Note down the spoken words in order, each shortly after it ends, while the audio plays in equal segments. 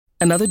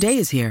Another day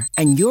is here,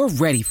 and you're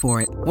ready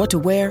for it. What to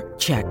wear?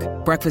 Check.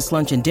 Breakfast,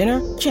 lunch, and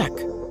dinner? Check.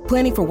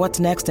 Planning for what's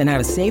next and how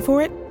to save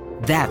for it?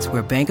 That's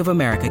where Bank of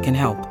America can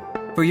help.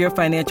 For your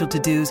financial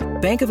to-dos,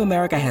 Bank of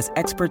America has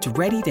experts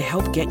ready to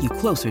help get you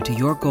closer to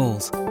your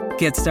goals.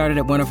 Get started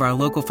at one of our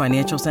local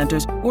financial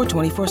centers or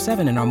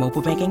 24/7 in our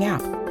mobile banking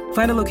app.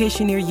 Find a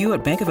location near you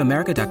at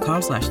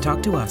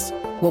bankofamerica.com/talktous.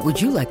 What would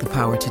you like the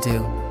power to do?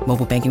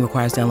 Mobile banking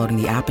requires downloading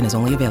the app and is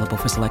only available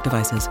for select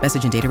devices.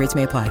 Message and data rates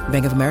may apply.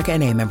 Bank of America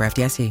N.A., member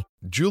FDIC.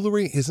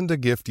 Jewelry isn't a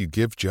gift you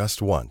give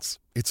just once.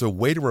 It's a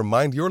way to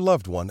remind your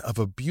loved one of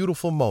a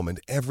beautiful moment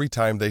every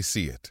time they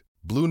see it.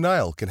 Blue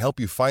Nile can help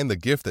you find the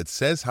gift that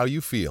says how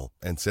you feel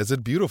and says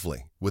it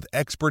beautifully, with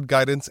expert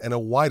guidance and a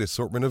wide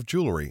assortment of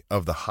jewelry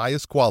of the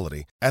highest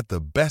quality at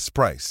the best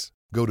price.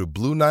 Go to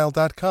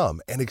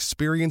BlueNile.com and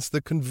experience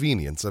the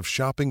convenience of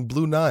shopping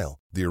Blue Nile,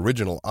 the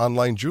original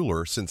online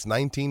jeweler since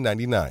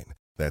 1999.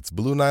 That's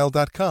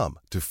BlueNile.com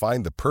to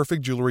find the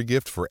perfect jewelry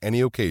gift for any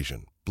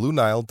occasion.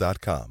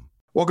 BlueNile.com.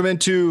 Welcome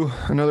into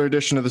another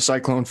edition of the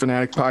Cyclone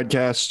Fanatic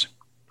Podcast.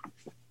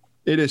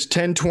 It is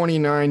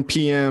 10:29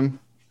 p.m.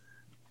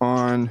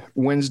 on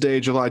Wednesday,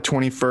 July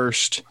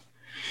 21st.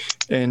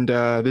 And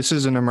this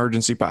is an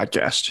emergency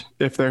podcast,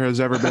 if there has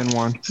ever been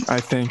one, I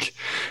think.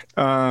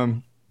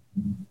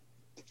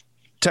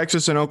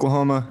 Texas and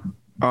Oklahoma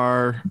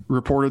are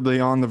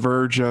reportedly on the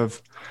verge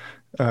of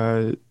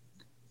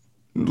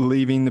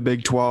leaving the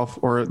Big 12,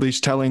 or at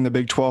least telling the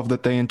Big 12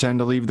 that they intend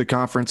to leave the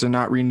conference and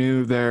not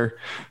renew their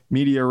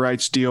media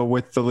rights deal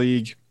with the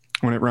league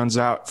when it runs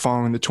out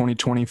following the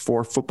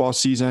 2024 football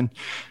season.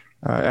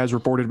 As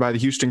reported by the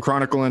Houston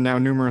Chronicle and now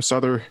numerous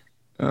other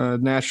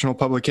national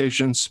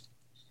publications.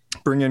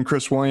 Bring in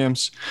Chris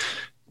Williams.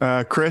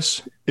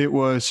 Chris, it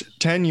was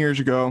 10 years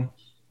ago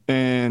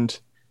and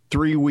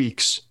 3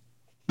 weeks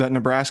that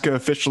Nebraska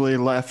officially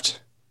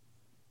left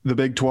the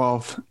Big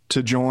 12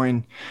 to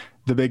join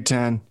the Big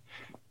 10.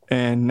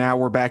 And now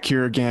we're back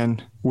here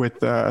again with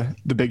the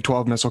Big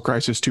 12 Missile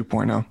Crisis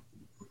 2.0.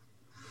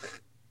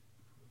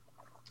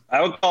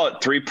 I would call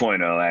it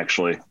 3.0,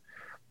 actually.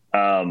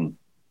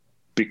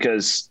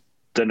 Because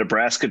the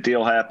Nebraska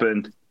deal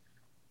happened.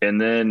 And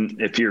then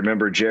if you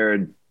remember,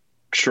 Jared,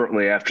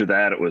 shortly after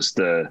that, it was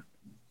the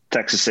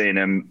Texas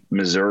A&M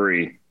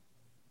Missouri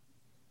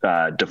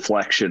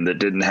deflection that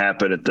didn't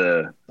happen at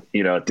the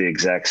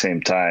exact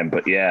same time.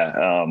 But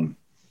yeah,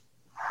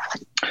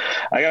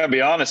 I gotta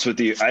be honest with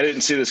you. I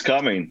didn't see this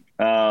coming.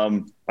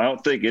 I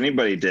don't think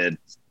anybody did.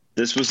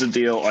 This was a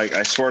deal. Like,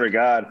 I swear to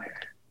God,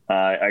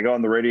 I go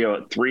on the radio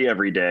at 3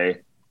 every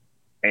day,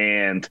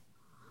 and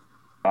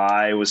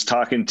I was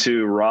talking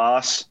to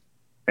Ross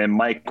and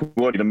Mike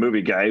Wood, the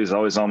movie guy who's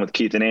always on with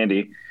Keith and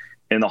Andy,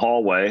 in the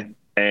hallway.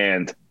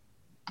 And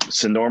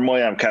so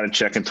normally I'm kind of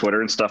checking Twitter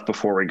and stuff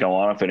before we go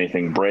on if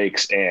anything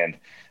breaks. And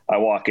I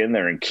walk in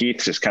there and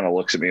Keith just kind of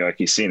looks at me like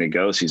he's seen a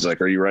ghost. He's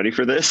like, "Are you ready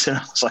for this?" And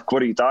I was like,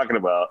 "What are you talking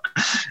about?"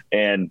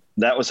 And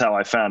that was how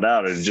I found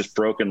out. It had just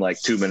broken like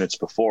 2 minutes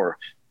before.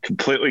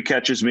 Completely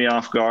catches me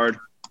off guard.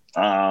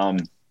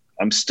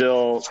 I'm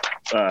still,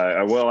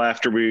 I will,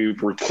 after we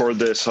record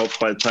this, hope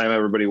by the time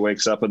everybody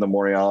wakes up in the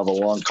morning, I'll have a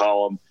long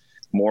column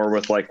more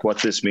with like what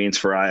this means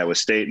for Iowa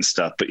State and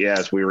stuff. But yeah,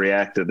 as we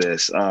react to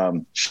this,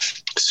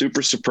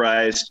 super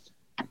surprised.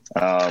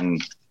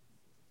 The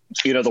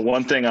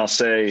one thing I'll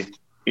say,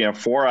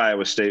 for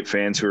Iowa State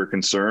fans who are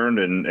concerned,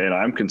 and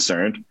I'm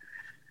concerned,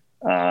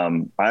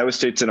 Iowa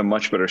State's in a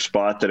much better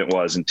spot than it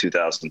was in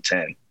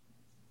 2010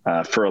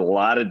 for a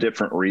lot of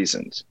different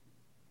reasons.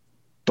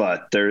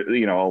 But there,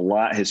 a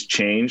lot has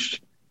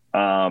changed.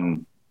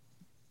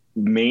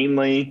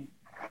 Mainly,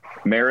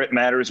 merit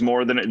matters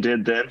more than it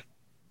did then,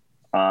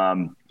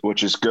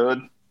 which is good.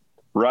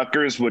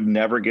 Rutgers would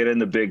never get in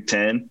the Big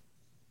Ten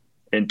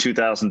in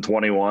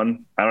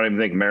 2021. I don't even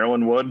think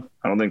Maryland would.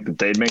 I don't think that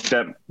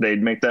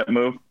they'd make that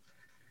move.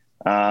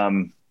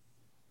 And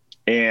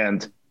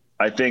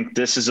I think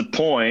this is a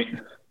point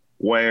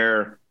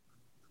where,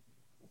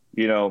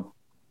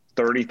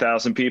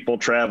 30,000 people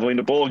traveling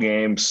to bowl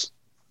games,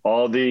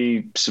 all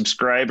the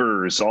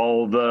subscribers,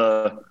 all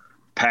the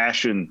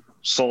passion,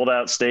 sold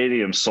out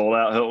stadiums, sold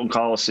out Hilton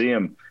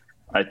Coliseum.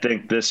 I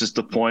think this is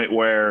the point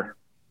where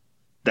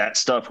that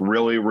stuff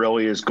really,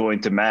 really is going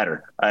to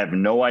matter. I have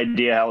no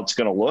idea how it's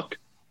going to look,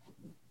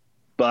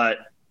 but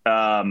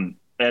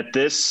at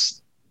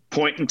this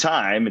point in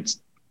time,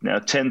 it's now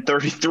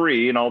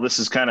 10:33 and all this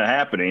is kind of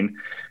happening.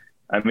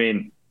 I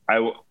mean,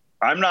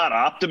 I'm not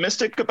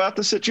optimistic about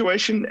the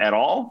situation at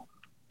all,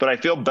 but I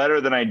feel better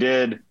than I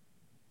did.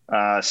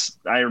 I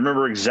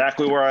remember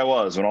exactly where I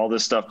was when all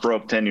this stuff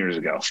broke 10 years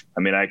ago. I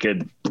mean,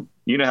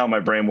 you know how my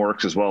brain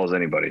works as well as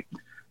anybody.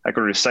 I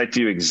could recite to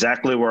you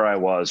exactly where I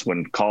was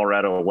when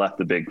Colorado left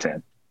the Big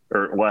Ten,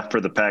 or left for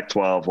the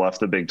Pac-12,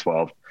 left the Big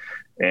 12.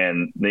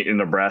 And in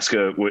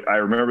Nebraska, I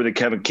remember the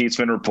Kevin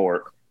Keatsman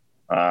report.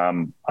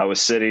 I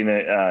was sitting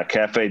at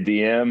Cafe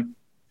DM,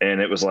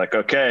 and it was like,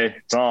 okay,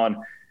 it's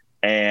on.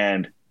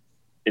 And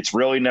it's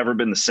really never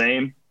been the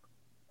same.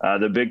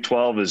 The Big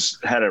 12 has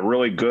had a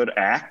really good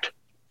act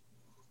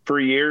for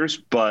years,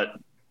 but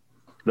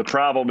the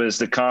problem is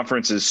the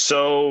conference is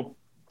so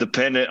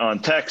dependent on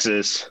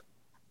Texas,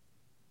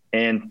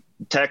 and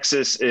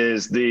Texas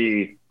is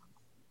the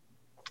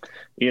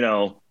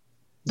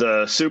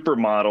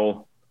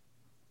supermodel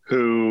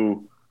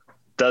who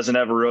doesn't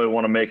ever really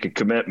want to make a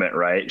commitment,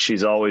 right?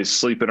 She's always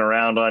sleeping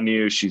around on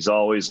you. She's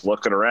always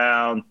looking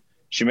around.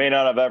 She may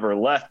not have ever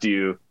left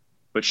you,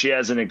 but she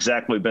hasn't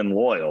exactly been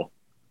loyal.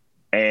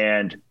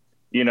 And,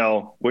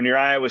 when you're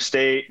Iowa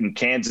State and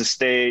Kansas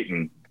State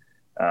and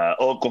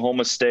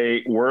Oklahoma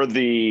State, we're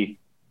the,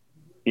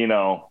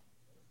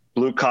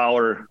 blue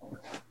collar,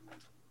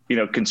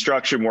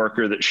 construction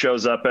worker that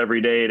shows up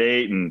every day at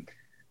 8 and,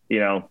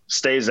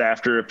 stays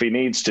after if he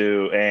needs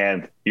to.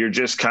 And you're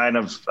just kind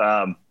of,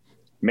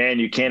 man,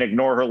 you can't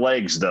ignore her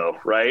legs though,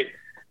 right?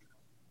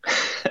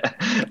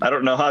 I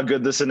don't know how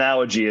good this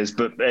analogy is,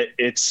 but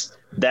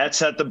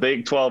that's what the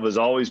Big 12 has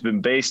always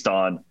been based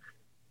on.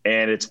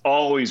 And it's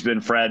always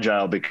been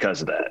fragile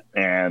because of that.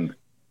 And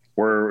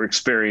we're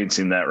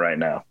experiencing that right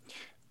now.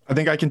 I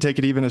think I can take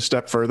it even a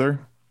step further.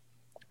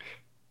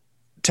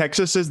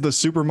 Texas is the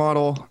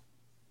supermodel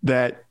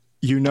that,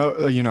 you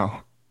look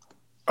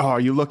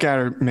at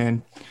her,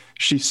 man,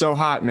 she's so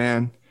hot,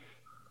 man.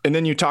 And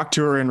then you talk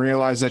to her and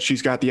realize that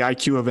she's got the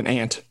IQ of an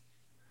ant.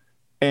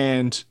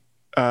 And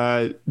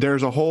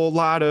there's a whole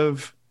lot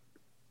of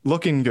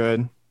looking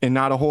good and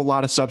not a whole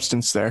lot of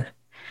substance there.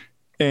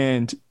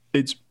 And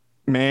it's,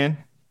 man,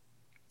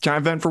 can I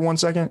vent for 1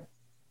 second?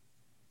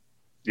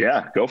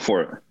 Yeah, go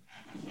for it.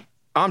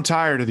 I'm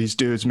tired of these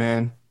dudes,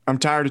 man. I'm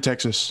tired of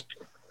Texas.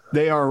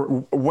 They are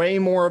way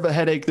more of a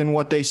headache than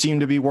what they seem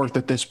to be worth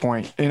at this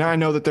point. And I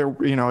know that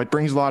it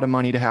brings a lot of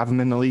money to have them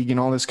in the league and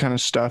all this kind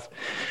of stuff.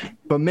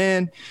 But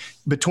man,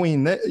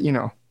 between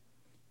the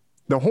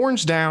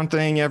horns down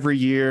thing every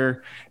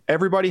year,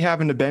 everybody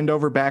having to bend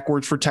over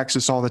backwards for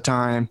Texas all the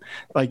time.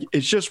 Like,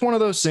 it's just one of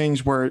those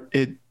things where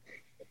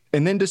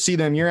and then to see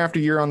them year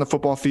after year on the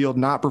football field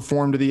not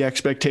perform to the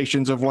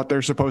expectations of what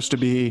they're supposed to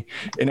be,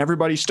 and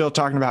everybody's still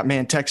talking about,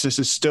 man, Texas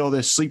is still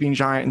this sleeping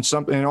giant and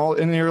something and all,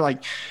 and you're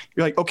like,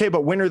 okay,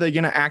 but when are they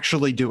going to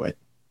actually do it?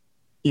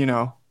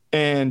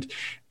 And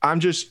I'm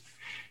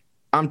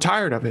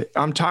tired of it.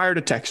 I'm tired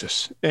of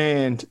Texas,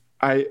 and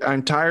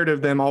I'm tired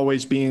of them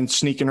always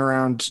sneaking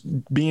around,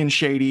 being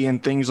shady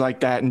and things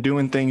like that, and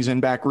doing things in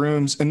back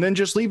rooms, and then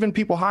just leaving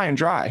people high and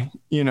dry.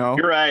 You're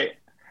right.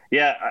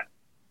 Yeah.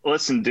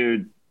 Listen,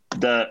 dude.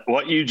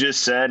 What you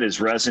just said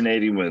is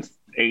resonating with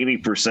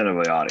 80%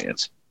 of the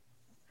audience.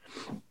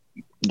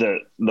 The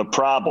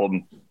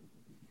problem,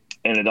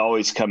 and it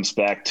always comes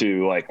back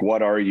to, like,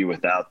 what are you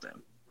without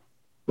them?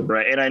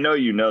 Right. And I know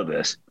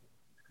this,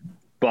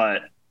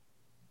 but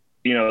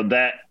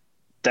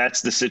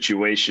that's the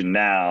situation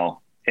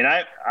now. And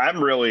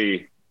I'm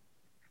really,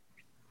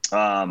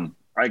 I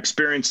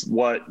experienced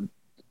a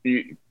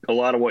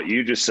lot of what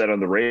you just said on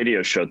the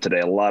radio show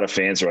today. A lot of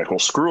fans are like, well,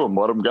 screw them,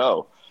 let them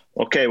go.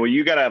 Okay, well,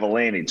 you got to have a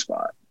landing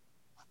spot.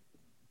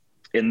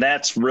 And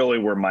that's really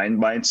where my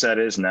mindset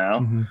is now.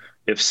 Mm-hmm.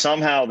 If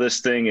somehow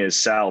this thing is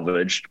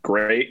salvaged,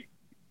 great.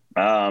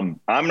 I'm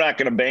not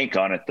going to bank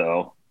on it,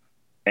 though.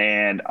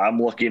 And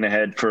I'm looking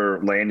ahead for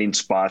landing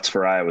spots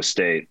for Iowa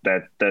State.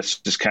 That's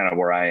just kind of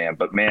where I am.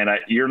 But, man,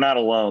 you're not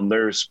alone.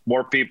 There's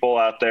more people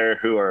out there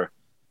who are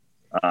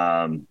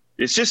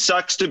it just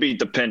sucks to be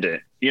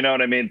dependent. You know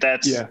what I mean?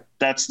 That's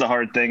the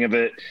hard thing of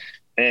it.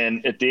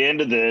 And at the end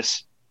of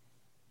this,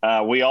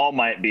 we all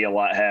might be a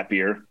lot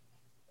happier.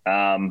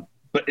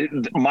 But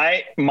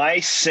my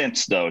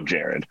sense, though,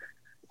 Jared,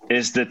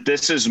 is that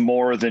this is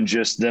more than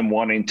just them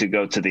wanting to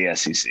go to the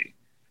SEC.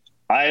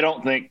 I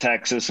don't think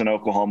Texas and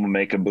Oklahoma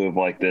make a move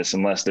like this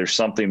unless there's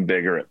something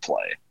bigger at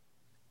play.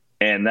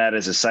 And that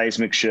is a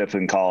seismic shift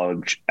in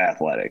college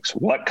athletics.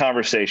 What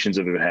conversations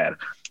have we had?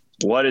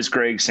 What is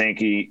Greg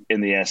Sankey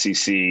in the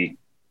SEC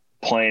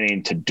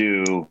planning to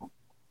do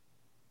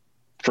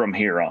from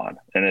here on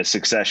in a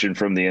succession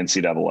from the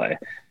NCAA?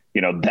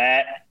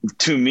 That,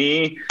 to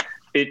me,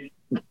 it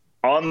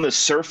on the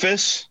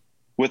surface,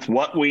 with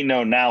what we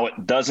know now,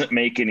 it doesn't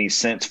make any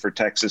sense for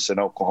Texas and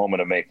Oklahoma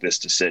to make this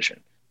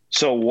decision.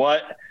 So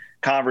what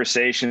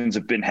conversations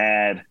have been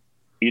had,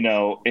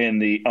 in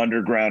the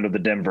underground of the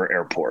Denver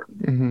airport,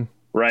 mm-hmm.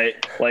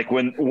 right? Like,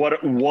 what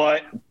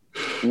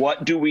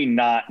do we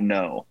not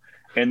know?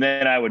 And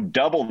then I would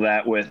double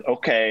that with,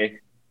 okay,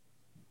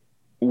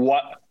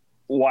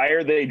 why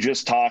are they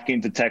just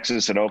talking to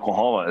Texas and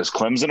Oklahoma? Is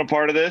Clemson a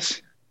part of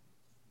this?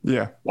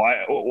 Yeah.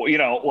 Why,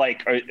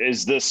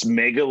 is this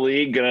mega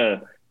league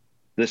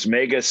this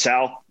mega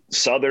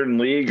Southern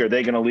league, are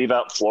they going to leave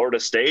out Florida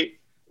State?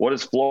 What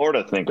does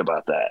Florida think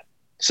about that?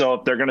 So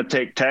if they're going to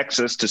take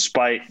Texas to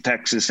spite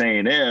Texas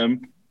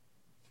A&M,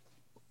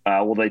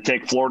 will they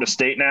take Florida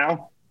State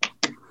now?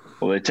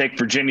 Will they take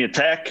Virginia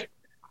Tech?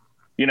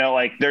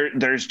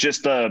 There's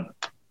just a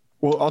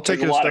lot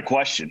of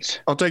questions.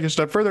 I'll take a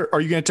step further.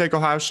 Are you going to take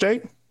Ohio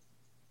State?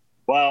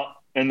 Well,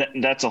 and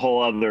that's a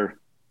whole other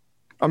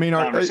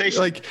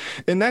conversation.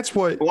 And that's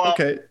what. Well,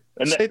 okay.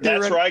 And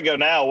that's where I go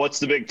now. What's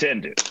the Big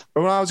Ten do?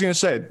 Well, I was going to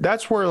say,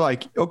 that's where,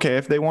 like, okay,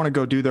 if they want to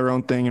go do their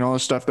own thing and all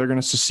this stuff, they're going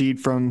to secede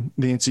from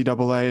the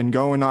NCAA and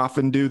going off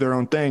and do their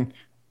own thing.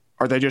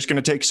 Are they just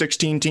going to take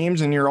 16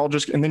 teams and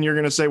and then you're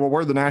going to say, well,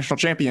 we're the national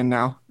champion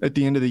now at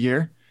the end of the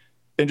year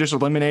and just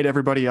eliminate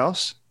everybody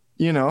else?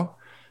 You know,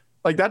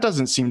 like that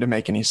doesn't seem to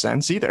make any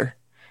sense either.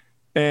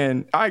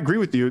 And I agree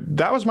with you.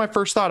 That was my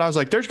first thought. I was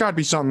like, there's got to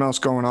be something else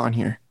going on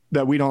here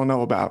that we don't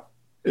know about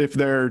if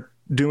they're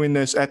doing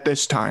this at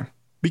this time.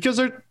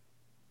 Because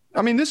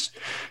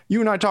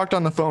you and I talked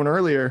on the phone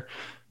earlier.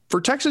 For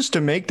Texas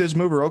to make this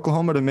move or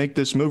Oklahoma to make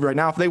this move right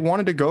now, if they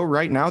wanted to go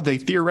right now, they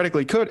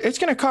theoretically could. It's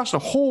going to cost a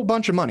whole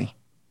bunch of money,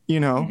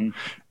 you know? Mm-hmm.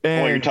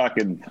 And, well, you're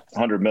talking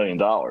 $100 million.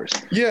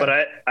 Yeah.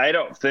 But I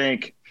don't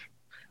think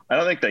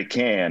they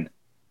can.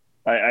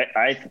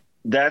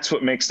 That's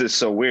what makes this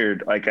so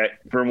weird. Like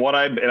I've been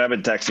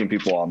texting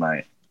people all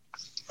night.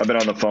 I've been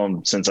on the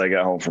phone since I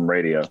got home from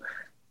radio.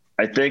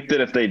 I think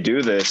that if they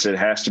do this, it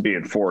has to be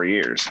in 4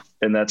 years,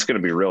 and that's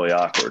going to be really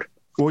awkward.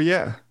 Well,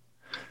 yeah.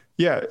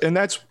 Yeah. And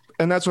that's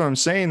what I'm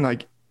saying.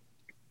 Like,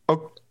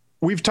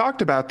 we've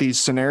talked about these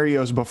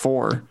scenarios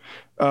before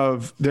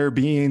of there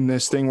being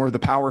this thing where the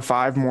Power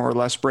Five more or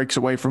less breaks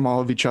away from all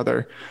of each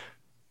other.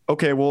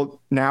 Okay.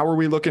 Well, now are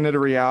we looking at a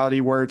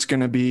reality where it's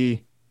going to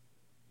be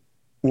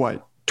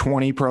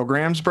 20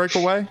 programs break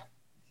away,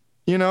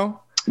 you know?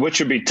 Which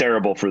would be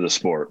terrible for the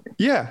sport.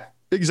 Yeah,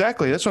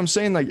 exactly. That's what I'm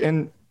saying. Like,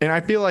 and I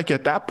feel like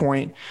at that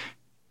point,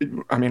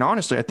 I mean,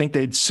 honestly, I think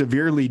they'd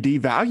severely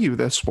devalue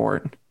this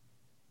sport,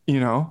 you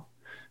know?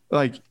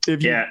 Like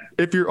if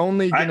you're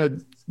only gonna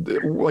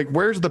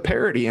where's the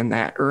parity in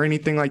that or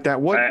anything like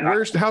that?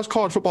 How's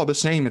college football the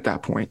same at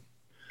that point?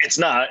 It's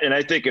not. And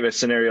I think in a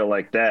scenario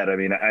like that, I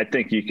mean, I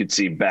think you could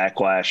see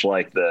backlash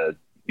like the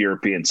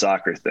European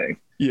soccer thing.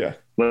 Yeah.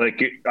 I'm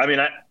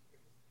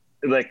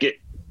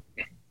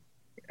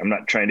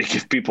not trying to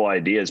give people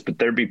ideas, but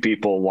there'd be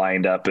people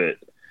lined up at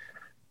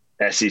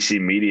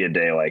SEC Media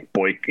Day, like,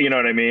 boy, you know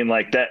what I mean?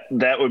 Like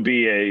that would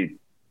be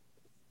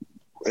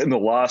in the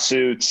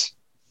lawsuits,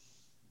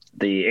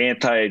 the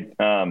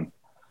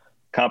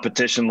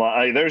competition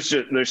law.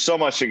 There's so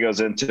much that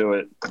goes into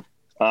it.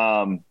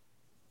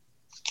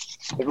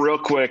 Real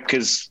quick,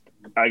 cause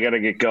I got to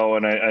get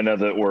going. I know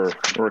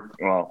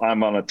that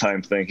I'm on a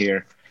time thing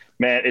here,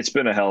 man. It's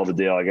been a hell of a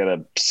deal. I got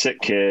a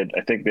sick kid.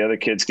 I think the other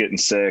kid's getting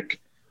sick,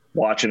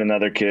 watching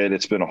another kid.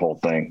 It's been a whole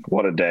thing.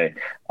 What a day.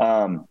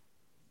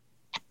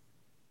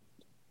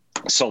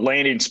 So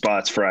landing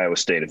spots for Iowa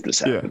State, if this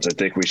happens, I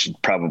think we should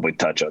probably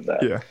touch on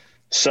that. Yeah.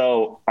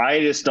 So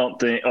I just don't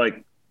think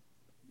I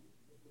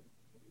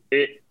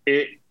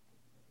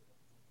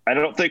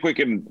don't think we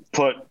can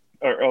put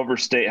or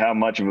overstate how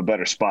much of a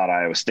better spot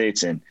Iowa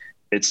State's in.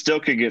 It still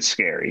could get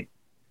scary,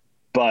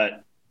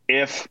 but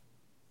if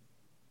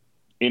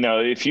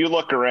you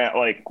look around,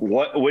 like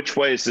which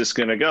way is this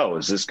going to go?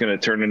 Is this going to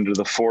turn into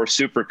the 4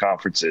 super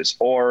conferences,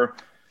 or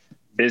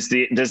does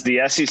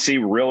the SEC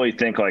really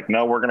think like,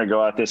 no, we're going to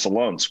go at this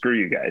alone? Screw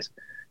you guys.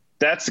 If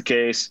that's the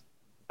case.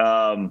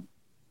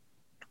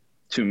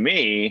 To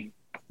me,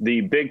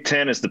 the Big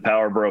Ten is the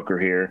power broker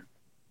here,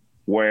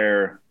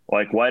 where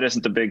like, why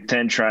doesn't the Big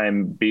Ten try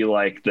and be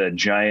like the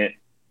giant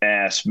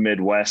ass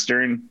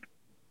Midwestern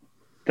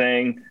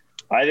thing?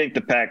 I think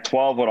the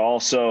Pac-12 would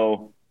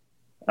also,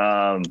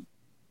 I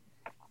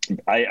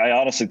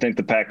honestly think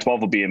the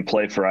Pac-12 will be in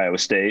play for Iowa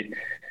State.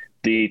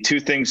 The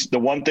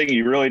one thing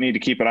you really need to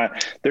keep an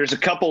eye, there's a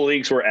couple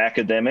leagues where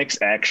academics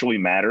actually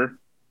matter,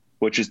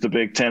 which is the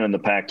Big Ten and the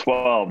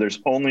Pac-12. There's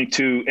only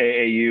 2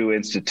 AAU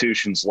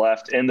institutions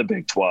left in the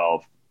Big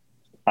 12,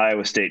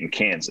 Iowa State and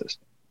Kansas.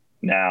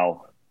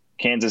 Now,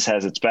 Kansas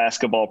has its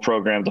basketball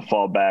program to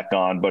fall back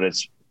on, but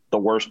it's the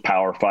worst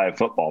Power 5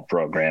 football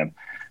program.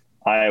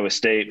 Iowa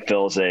State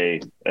fills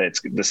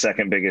it's the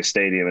second biggest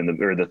stadium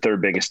or the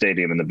third biggest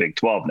stadium in the Big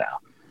 12 now.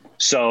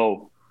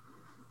 So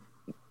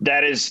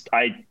that is,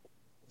 I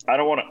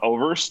don't want to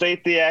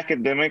overstate the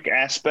academic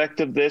aspect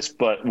of this,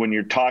 but when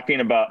you're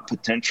talking about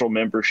potential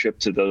membership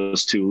to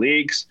those 2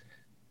 leagues,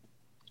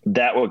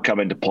 that would come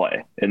into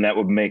play, and that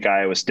would make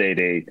Iowa State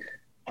a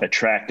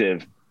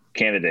attractive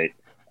candidate.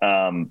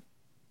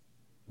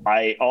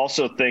 I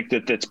also think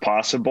that it's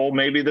possible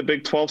maybe the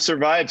Big 12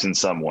 survives in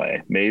some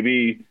way.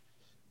 Maybe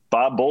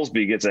Bob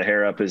Bowlesby gets a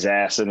hair up his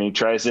ass and he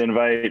tries to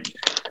invite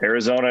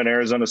Arizona and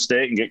Arizona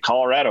State and get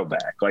Colorado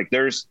back. Like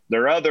there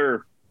are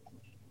other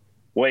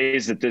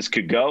ways that this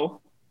could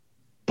go,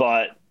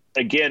 but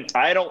again,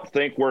 I don't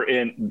think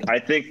I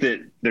think that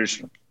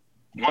there's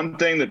one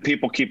thing that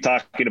people keep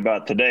talking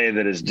about today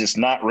that is just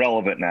not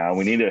relevant now.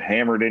 We need to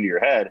hammer it into your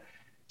head.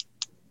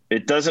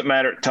 It doesn't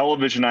matter.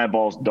 Television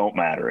eyeballs don't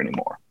matter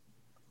anymore.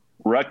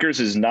 Rutgers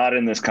is not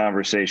in this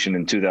conversation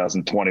in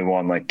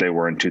 2021 like they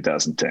were in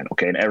 2010.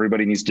 Okay. And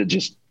everybody needs to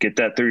just get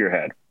that through your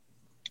head.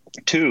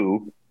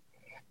 2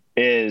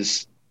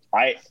 is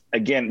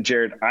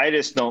Jared, I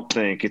just don't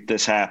think if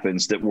this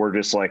happens that we're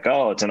just like,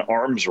 oh, it's an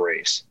arms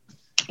race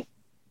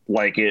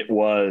like it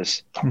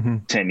was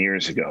 10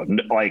 years ago.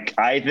 Like,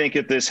 I think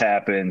if this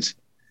happens,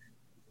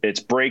 It's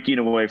breaking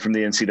away from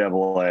the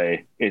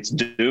NCAA. It's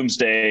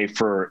doomsday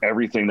for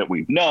everything that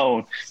we've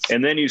known.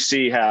 And then you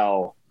see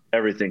how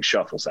everything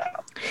shuffles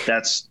out.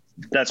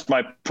 That's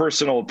my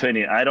personal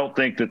opinion. I don't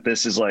think that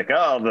this is like,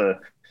 the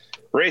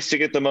race to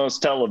get the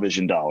most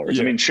television dollars.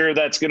 Yeah. I mean, sure,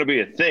 that's going to be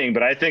a thing,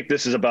 but I think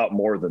this is about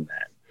more than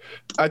that.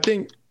 I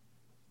think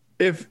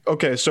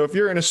so if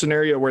you're in a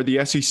scenario where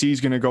the SEC is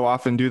going to go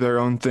off and do their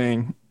own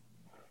thing,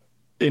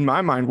 in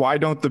my mind, why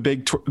don't the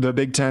Big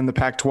Ten, the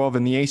Pac-12,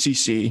 and the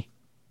ACC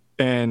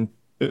and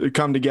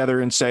come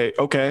together and say,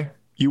 okay,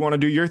 you want to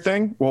do your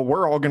thing? Well,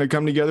 we're all going to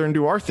come together and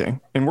do our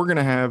thing. And we're going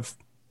to have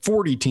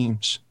 40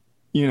 teams,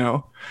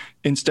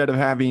 instead of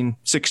having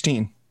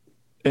 16,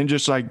 and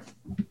just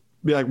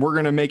be like, we're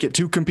going to make it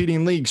 2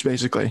 competing leagues,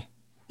 basically,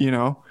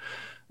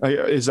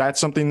 is that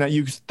something that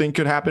you think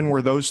could happen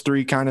where those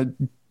 3 kind of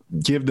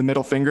give the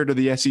middle finger to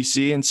the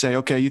SEC and say,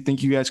 okay, you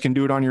think you guys can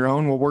do it on your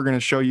own? Well, we're going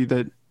to show you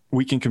that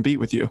we can compete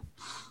with you.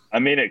 I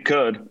mean, it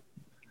could,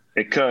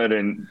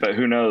 but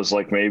who knows?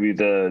 Like maybe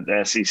the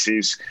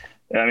SEC's,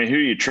 who do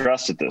you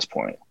trust at this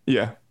point?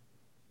 Yeah.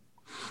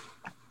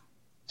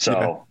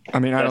 So, yeah. I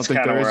don't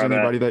think there is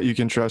anybody that you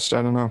can trust.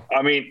 I don't know.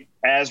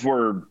 As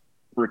we're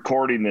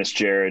recording this,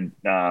 Jared,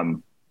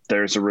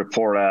 there's a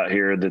report out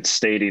here that's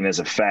stating as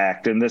a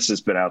fact, and this has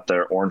been out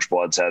there, Orange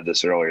Bloods had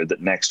this earlier,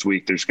 that next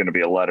week there's going to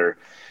be a letter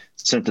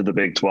sent to the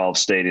Big 12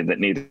 stating that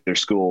neither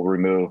school will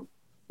remove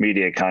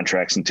media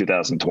contracts in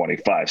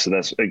 2025. So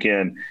that's,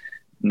 again,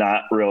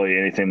 not really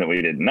anything that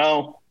we didn't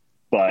know,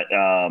 but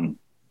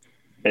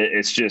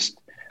it's just.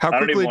 How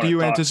quickly do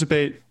you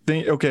anticipate?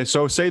 Okay,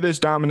 so say this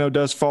domino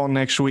does fall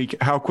next week.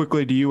 How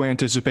quickly do you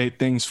anticipate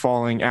things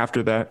falling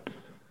after that?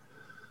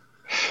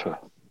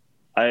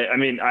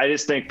 I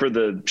just think for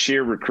the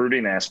sheer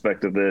recruiting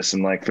aspect of this,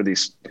 and for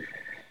these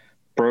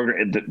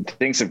programs,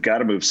 things have got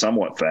to move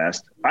somewhat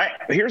fast.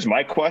 Here's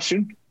my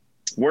question.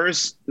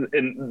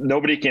 And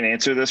nobody can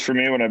answer this for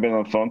me when I've been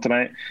on the phone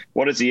tonight.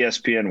 What does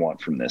ESPN want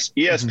from this?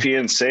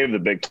 ESPN saved the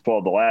Big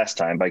 12 the last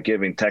time by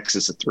giving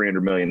Texas a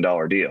 $300 million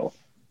deal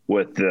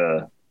with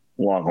the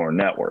Longhorn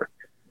Network.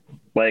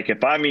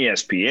 If I'm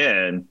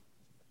ESPN,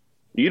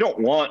 you don't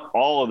want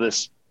all of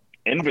this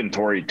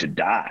inventory to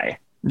die.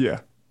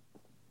 Yeah.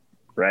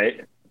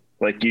 Right?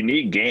 You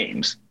need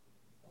games.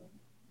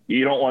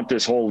 You don't want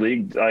this whole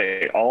league,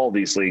 all of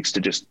these leagues,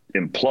 to just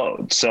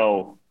implode.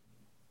 So,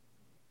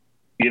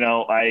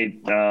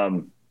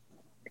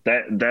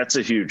 that's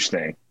a huge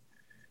thing.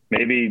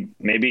 Maybe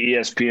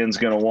ESPN's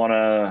going to want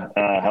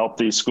to help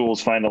these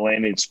schools find a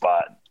landing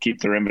spot, keep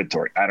their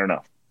inventory. I don't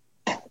know,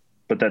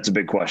 but that's a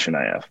big question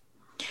I have.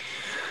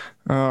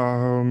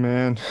 Oh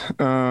man.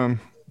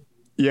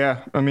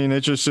 Yeah. It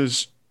just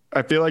is.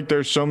 I feel like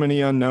there's so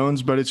many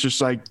unknowns, but it's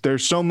just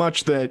there's so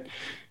much that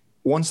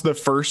once the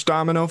first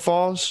domino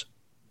falls,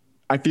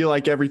 I feel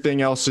like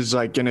everything else is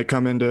going to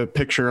come into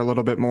picture a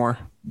little bit more.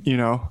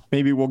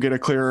 Maybe we'll get a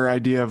clearer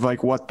idea of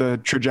what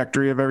the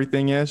trajectory of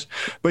everything is.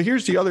 But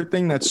here's the other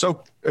thing that's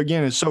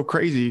is so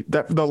crazy,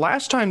 that the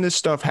last time this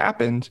stuff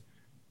happened,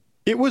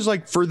 it was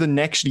for the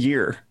next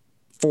year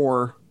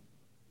for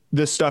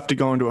this stuff to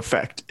go into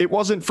effect. It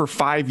wasn't for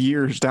 5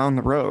 years down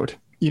the road,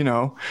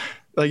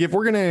 if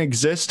we're going to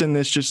exist in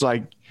this, just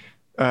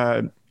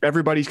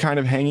everybody's kind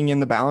of hanging in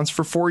the balance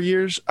for 4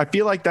 years, I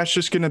feel like that's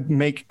just going to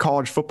make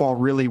college football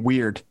really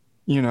weird.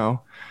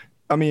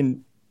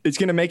 It's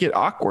going to make it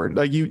awkward.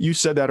 You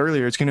said that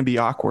earlier, it's going to be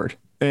awkward.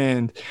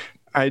 And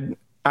I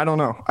don't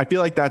know. I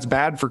feel like that's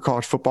bad for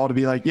college football to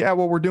be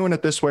we're doing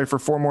it this way for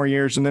 4 more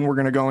years, and then we're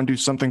going to go and do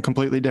something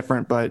completely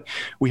different, but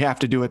we have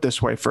to do it this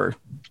way for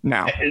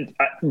now.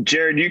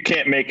 Jared, you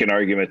can't make an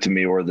argument to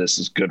me where this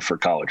is good for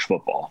college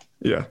football.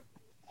 Yeah.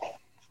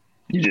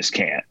 You just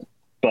can't.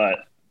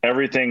 But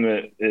everything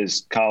that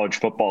is college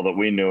football that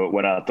we knew, it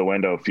went out the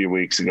window a few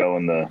weeks ago,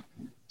 and the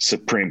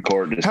Supreme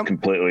Court just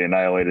completely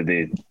annihilated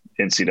the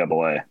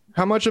NCAA.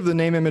 How much of the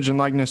name, image, and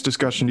likeness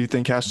discussion do you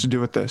think has to do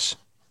with this?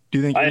 Do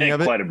you think any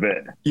of it? Quite a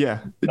bit. Yeah.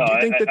 Do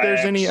you think that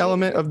there's any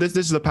element of this?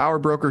 This is the power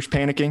brokers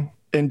panicking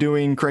and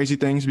doing crazy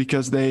things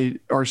because they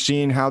are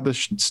seeing how the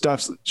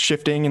stuff's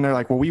shifting, and they're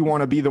like, well, we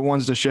want to be the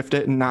ones to shift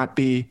it and not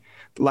be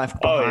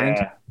left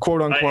behind,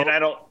 quote unquote.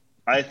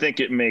 I think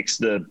it makes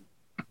the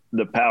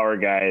power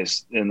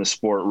guys in the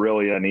sport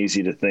really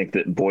uneasy to think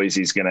that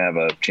Boise's going to have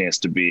a chance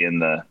to be in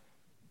the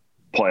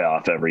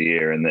playoff every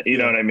year. And you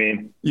know what I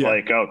mean?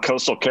 Yeah.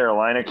 Coastal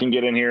Carolina can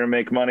get in here and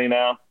make money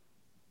now.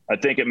 I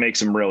think it makes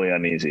them really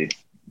uneasy.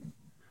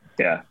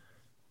 Yeah.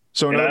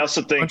 So I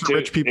also think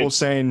rich people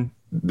saying,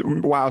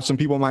 wow, some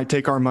people might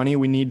take our money.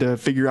 We need to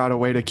figure out a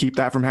way to keep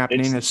that from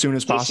happening as soon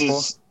as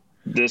possible.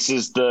 This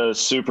is the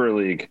Super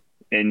League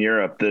in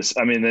Europe. This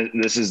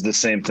is the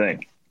same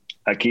thing.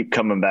 I keep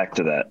coming back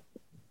to that.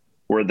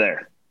 We're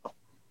there.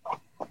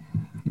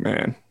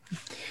 Man.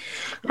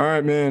 All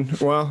right, man.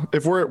 Well,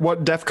 if we're at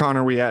what DEFCON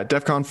are we at?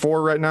 DEFCON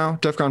 4 right now?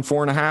 DEFCON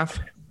 4.5?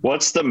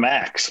 What's the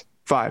max?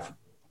 5.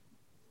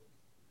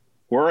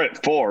 We're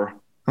at 4.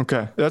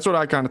 Okay. That's what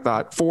I kind of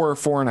thought. 4 or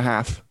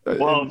 4.5.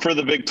 Well, for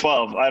the Big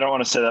 12, I don't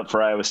want to say that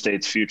for Iowa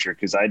State's future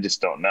because I just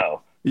don't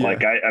know. Yeah.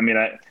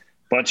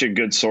 bunch of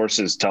good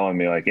sources telling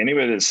me like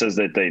anybody that says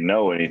that they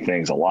know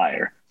anything's a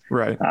liar.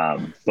 Right.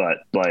 But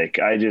like,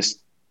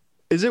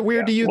 is it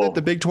weird to you that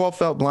the Big 12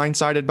 felt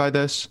blindsided by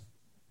this?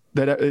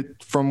 That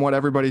from what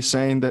everybody's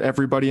saying, that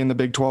everybody in the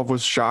Big 12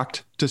 was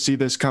shocked to see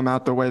this come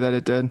out the way that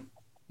it did.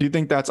 Do you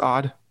think that's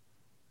odd?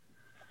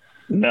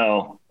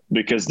 No,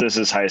 because this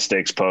is high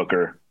stakes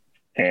poker.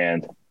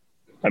 And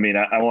I mean,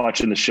 I'm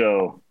watching the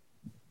show.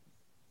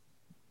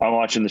 I'm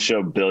watching the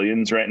show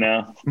Billions right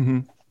now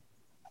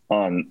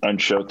on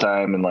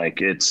Showtime. And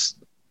like, it's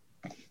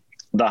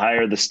the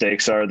higher the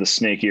stakes are, the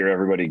snakier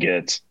everybody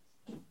gets.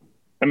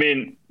 I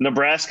mean,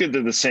 Nebraska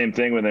did the same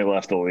thing when they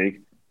left the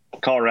league.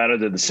 Colorado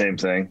did the same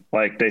thing.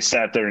 Like they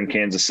sat there in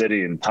Kansas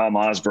City and Tom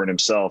Osborne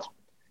himself,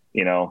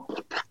 you know,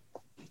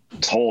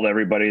 told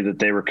everybody that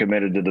they were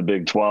committed to the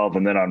Big 12.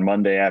 And then on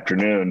Monday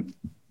afternoon,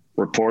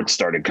 reports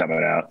started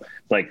coming out.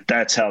 Like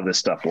that's how this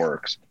stuff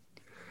works,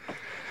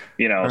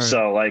 you know? Right.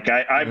 So like,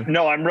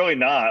 no, I'm really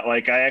not.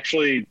 Like I'm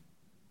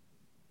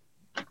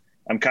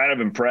kind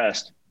of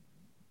impressed.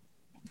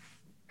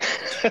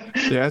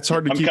 Yeah, it's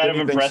hard to keep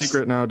anything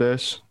secret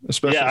nowadays,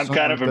 especially. Yeah, I'm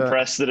kind of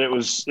impressed that it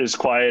was as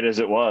quiet as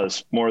it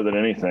was, more than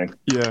anything.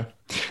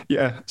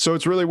 Yeah. So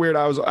it's really weird.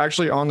 I was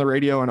actually on the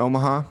radio in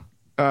Omaha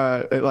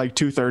at like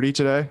 2:30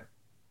 today,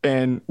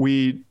 and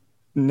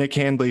Nick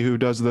Handley, who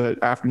does the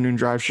afternoon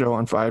drive show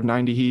on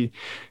 590, he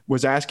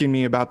was asking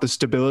me about the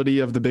stability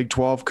of the Big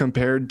 12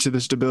 compared to the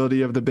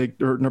stability of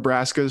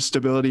Nebraska's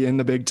stability in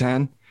the Big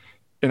 10.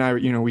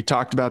 And we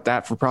talked about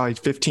that for probably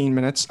 15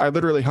 minutes. I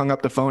literally hung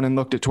up the phone and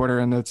looked at Twitter,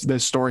 and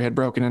this story had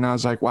broken. And I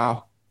was like,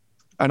 wow,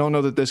 I don't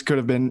know that this could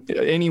have been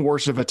any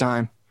worse of a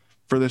time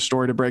for this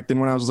story to break than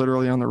when I was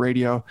literally on the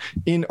radio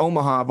in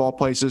Omaha, of all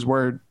places,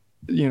 where,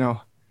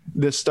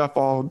 this stuff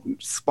all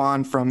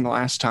spawned from the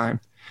last time.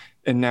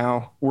 And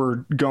now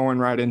we're going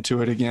right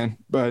into it again.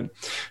 But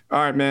all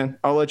right, man,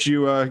 I'll let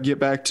you get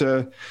back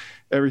to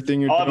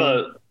everything you're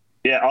doing.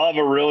 I'll have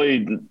a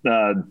really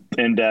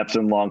in-depth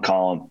and long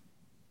column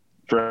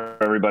for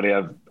everybody.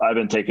 I've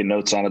been taking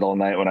notes on it all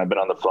night when I've been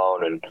on the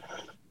phone,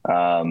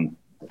 and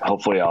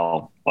hopefully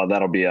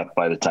that'll be up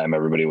by the time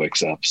everybody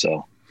wakes up.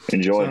 So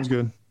enjoy. Sounds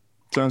good.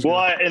 Good.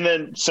 And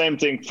then same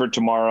thing for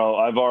tomorrow.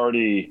 I've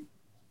already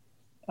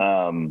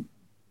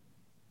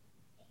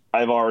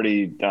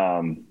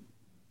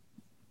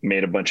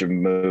made a bunch of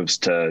moves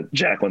to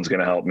Jacqueline's going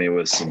to help me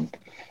with some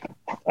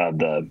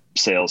the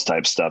sales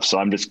type stuff.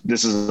 So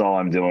this is all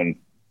I'm doing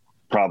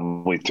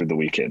probably through the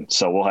weekend.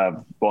 So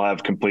we'll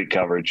have complete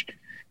coverage,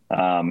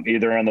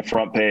 either on the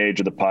front page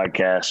of the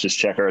podcast. Just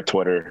check our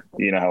Twitter.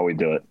 You know how we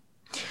do it.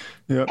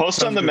 Yep.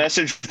 Post on the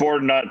message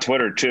board, not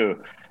Twitter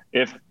too.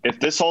 If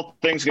this whole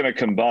thing's going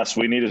to combust,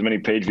 we need as many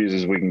page views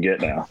as we can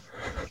get now.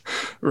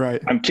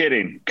 Right. I'm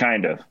kidding.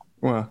 Kind of.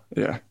 Well,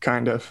 yeah,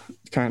 kind of.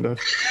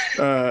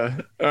 All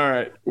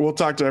right. We'll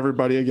talk to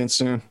everybody again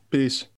soon. Peace.